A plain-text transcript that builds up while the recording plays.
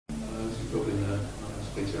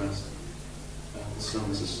Pete Astor. The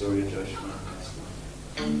song is a story of Joshua.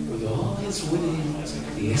 With all his wings,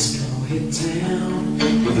 the Eskimo hit town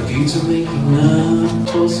with a view to making love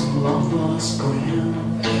for some long-lost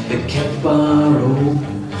ground. They kept the bar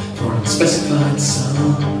open for an unspecified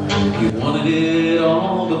sum. He wanted it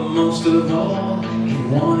all, but most of all, he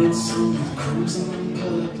wanted some crimson and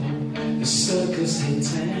purple. The circus hit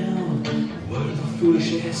town. Word of the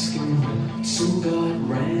foolish Eskimo soon got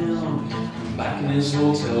round. Back in his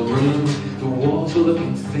hotel room, the walls were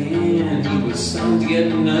looking thin. He was starting to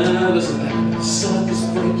get nervous about the circus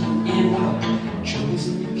breaking in. Well, Joe was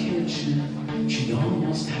in the kitchen. She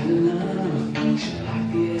almost had enough. She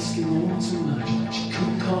liked the Eskimo too much. She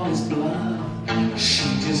couldn't call his bluff. She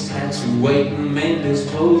just had to wait and mend his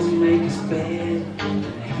clothes and make his bed. And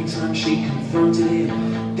every time she confronted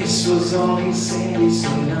him, this was all he said. He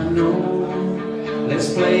said, I know,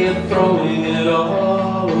 let's play at throwing it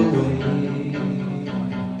all away.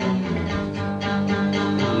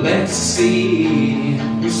 Let's see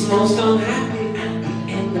who's most unhappy at the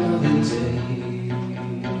end of the day.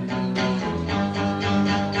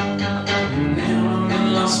 Now I'm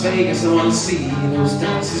in Las Vegas, I want to see those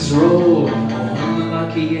dice roll. Oh, I'm the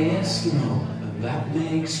lucky Eskimo, and that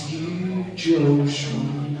makes you Joe Schmo.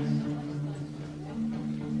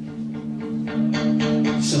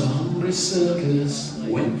 So the hungry circus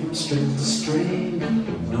went from strength to strength,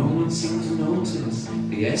 but no one seemed to notice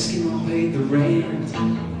the Eskimo paid the rent.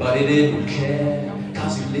 But he didn't care,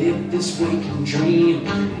 cause he lived this waking dream.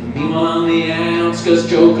 And meanwhile on the outskirts,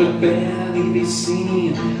 Joe could barely be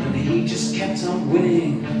seen. And he just kept on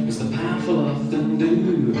winning, as the powerful often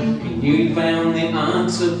do. He knew he'd found the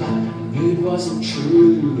answer, but he knew it wasn't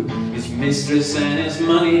true. His mistress and his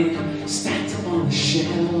money stacked up on the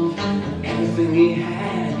shelf, and everything he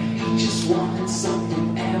had, he just wanted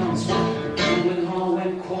something else. Well, the gambling hall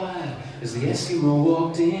went quiet as the Eskimo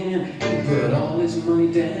walked in. He put all his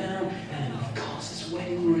money down, and of course his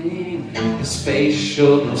wedding ring. His face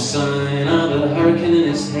showed no sign of the hurricane in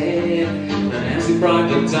his head. And as he brought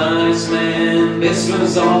the dice, man, this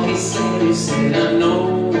was all he said. He said, I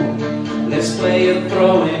know, let's play at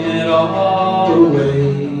throwing it all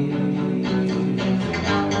away.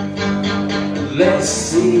 Let's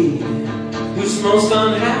see who's most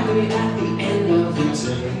unhappy at the end of the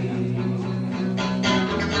day.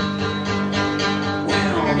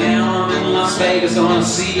 Well, now I'm in Las Vegas, I want to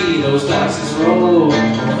see those dice roll. Oh,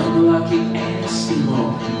 I'm the lucky Eskimo,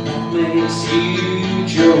 what makes you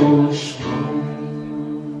Joe Schmo?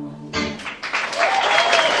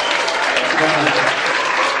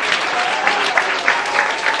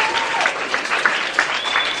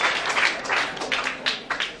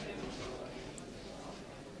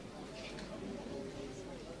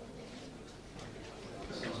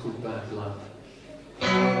 Bad luck.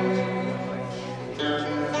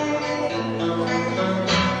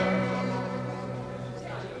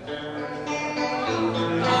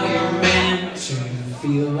 Are you meant to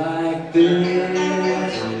feel like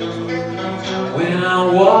this? When I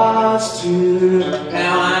was to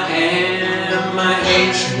now I am, my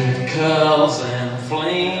hatred curls and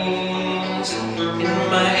flames in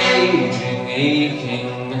my aging,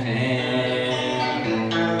 aching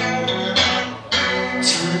hand.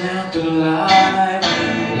 Turn out the light,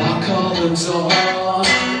 lock all the doors,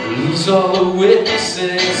 lose all the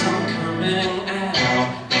witnesses. I'm coming out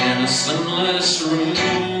in a sunless room,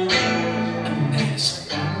 and there's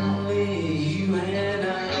only you and I.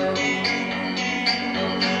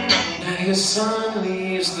 Now your sun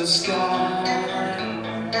leaves the sky.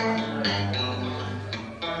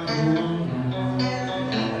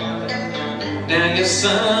 Now your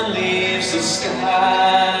sun leaves the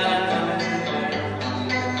sky.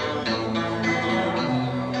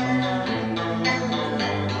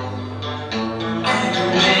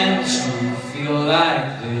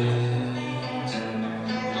 Like this,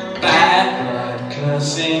 bad blood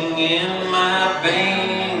coursing in my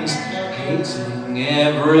veins, hating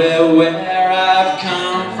everywhere I've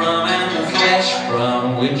come from and the flesh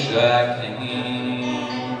from which I came.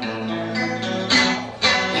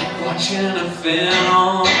 Like watching a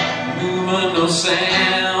film, movement, no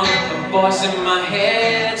sound. A voice in my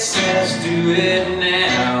head says, do it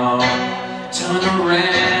now. Turn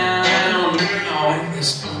around, now in this.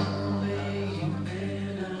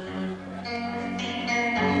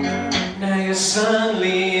 Now your sun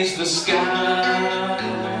leaves the sky.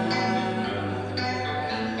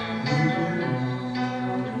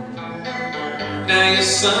 Now your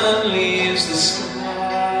sun leaves the sky.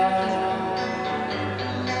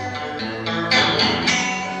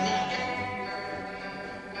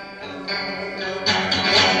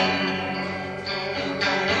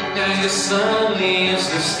 Now your sun leaves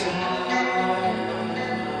the sky.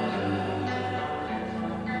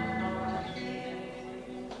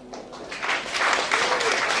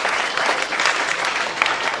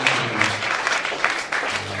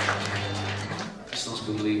 This song's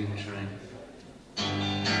called Leaving Train.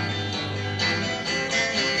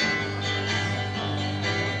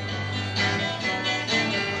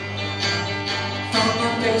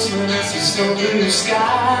 Basement, I see snow blue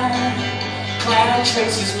sky. Cloud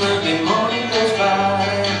traces, Monday morning goes by.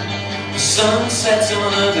 The sun sets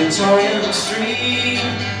on a Victorian street.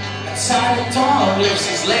 Outside the door lifts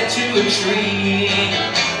his leg to a tree.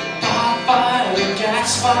 Fire and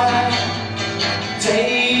gas fire,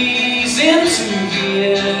 days into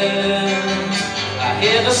years. I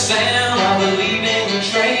hear the sound of a leaving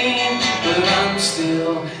train, but I'm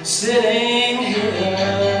still sitting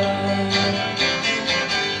here.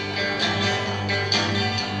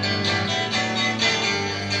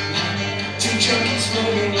 Junkies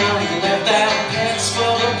moving like left out pets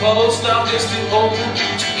for the post office to open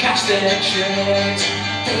to cash their checks.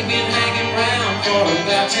 They've been hanging around for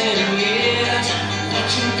about 10 years,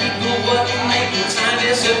 watching people work and making time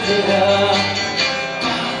disappear.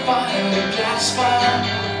 Fire and gas fire,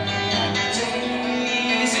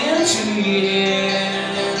 days into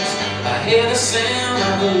years. I hear the sound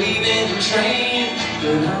of a leaving train,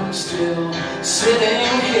 but I'm still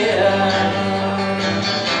sitting here.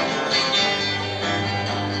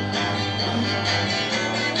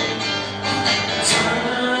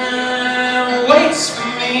 Waits for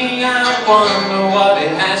me, I wonder what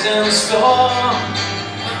it has in store.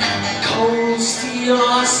 Cold steel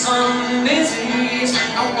or some disease,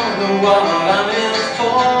 I wonder what I'm in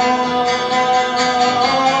for.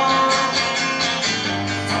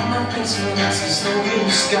 From my basement I see snow blue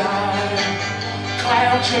sky.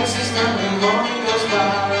 Cloud traces, Monday morning goes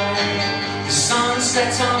by. The sun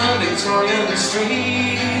sets on a Victorian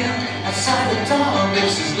street. Outside the door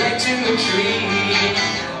lifts his leg to a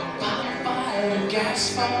tree. Gas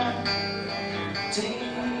fire,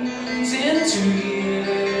 days into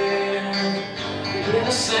years. I hear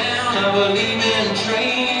the sound of a leaving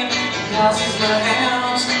train. It passes my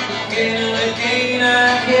house again and again. I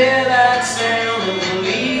hear that sound of a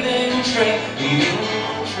leaving train, leaving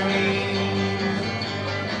train,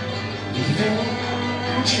 leaving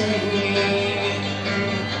train.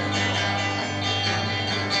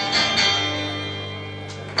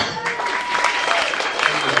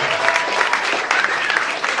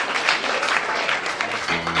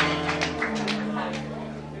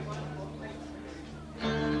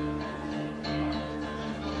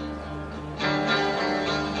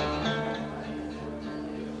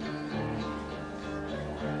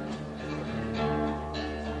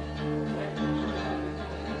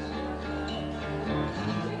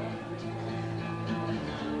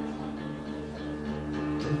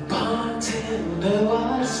 Bartender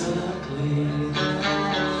was ugly,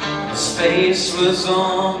 his face was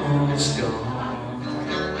almost gone.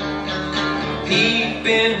 He'd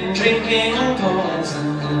been drinking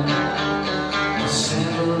poison for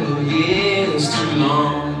several years too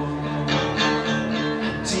long.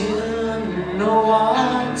 I didn't know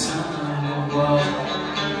what time it was,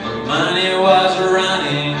 the money was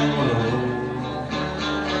running low.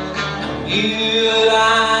 I knew that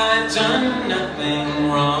I'd done nothing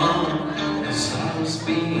wrong, as I was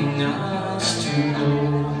being asked to go.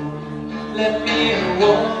 Let me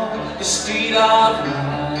walk the street of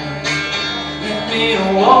life. Let me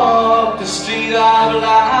walk the street of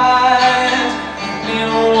life. Let me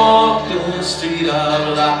walk the street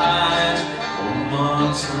of life one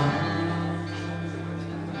more time.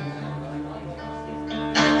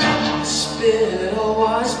 The hospital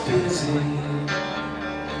was busy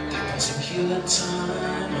that particular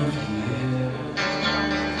time of year.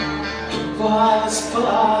 It was full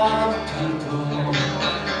of people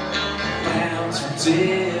bound to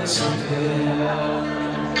disappear.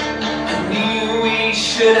 I knew we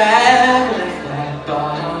should have left that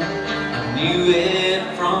bar. I knew it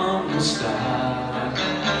from the start.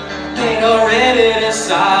 They'd already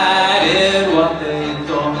decided what they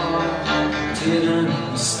thought. Didn't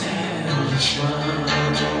understand the charm.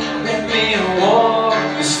 Let me walk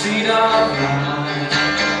the street of life.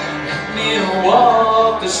 Let me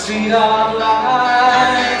walk the street of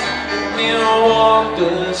life. Let me walk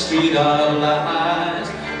the street of life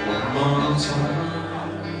one more time.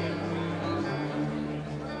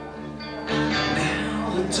 Now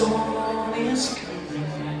the dawn is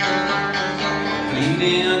coming,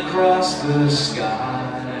 bleeding across the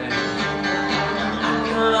sky. I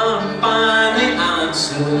can't find the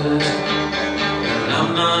answers, and I'm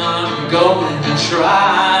not going to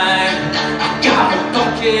try. I got a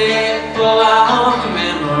bucket pocket full of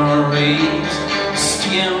memories, a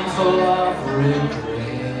skin full of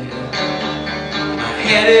regret. My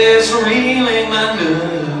head is reeling, my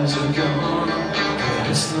nerves are gone, but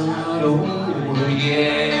it's not over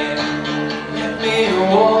yet. Let me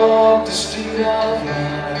walk the street of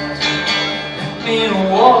lies. Let me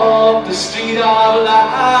walk the street of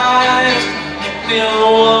lies. Let me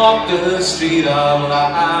walk the street of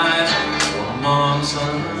lies one more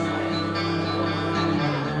time.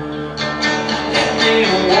 Let me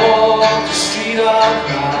walk the street of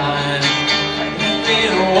lies. Let me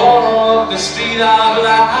walk the street of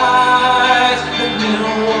lies. Let me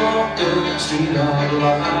walk the street of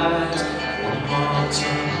lies one more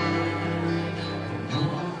time.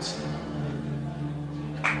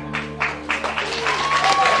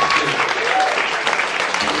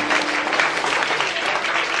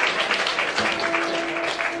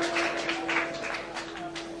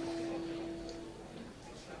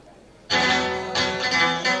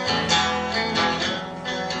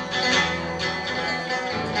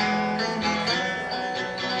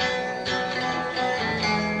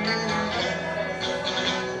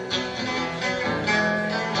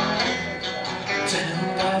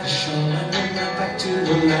 Down by the shore, I went back to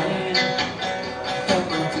the land. I felt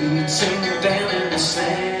my feet sink down in the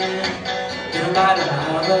sand. Down by the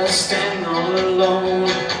harbor, standing all alone,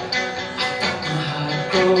 I felt my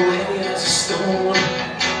heart grow heavy as a stone.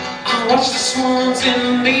 I watched the swans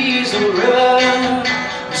in the easy river.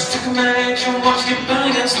 I struck a match and watched it burn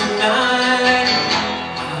against the night.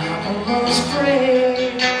 I almost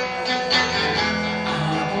prayed. I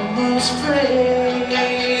almost prayed.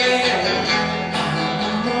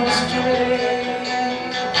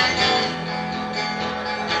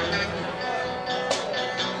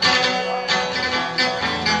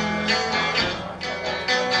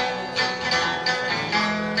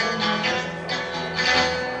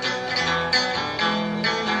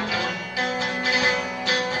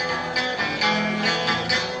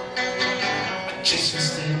 Chase my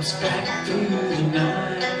steps back through the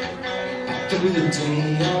night, back through the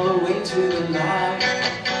day, all the way to the light.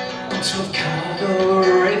 Boots of cargo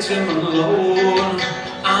ready to unload,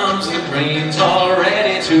 arms of the cranes all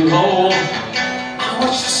ready to hold. I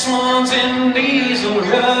watched the swans in diesel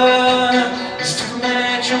run, I struck a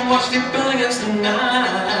match and watched it burn against the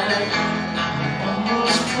night. I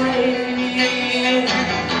almost prayed,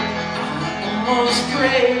 I almost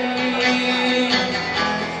prayed.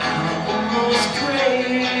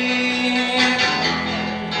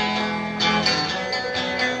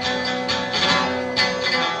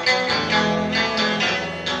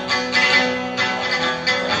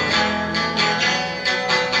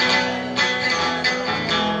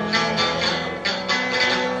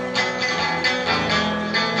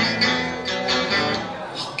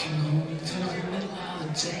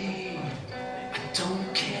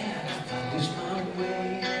 Don't care if I lose my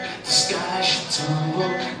way. The sky should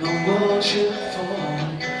tumble, the world should fall.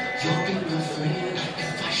 You'll be my friend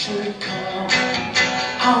if I should call.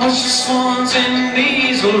 I watched the swans in the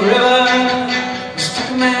Easel River. I struck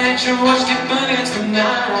a match and watched it burn against the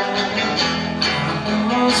night.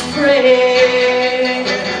 I almost prayed.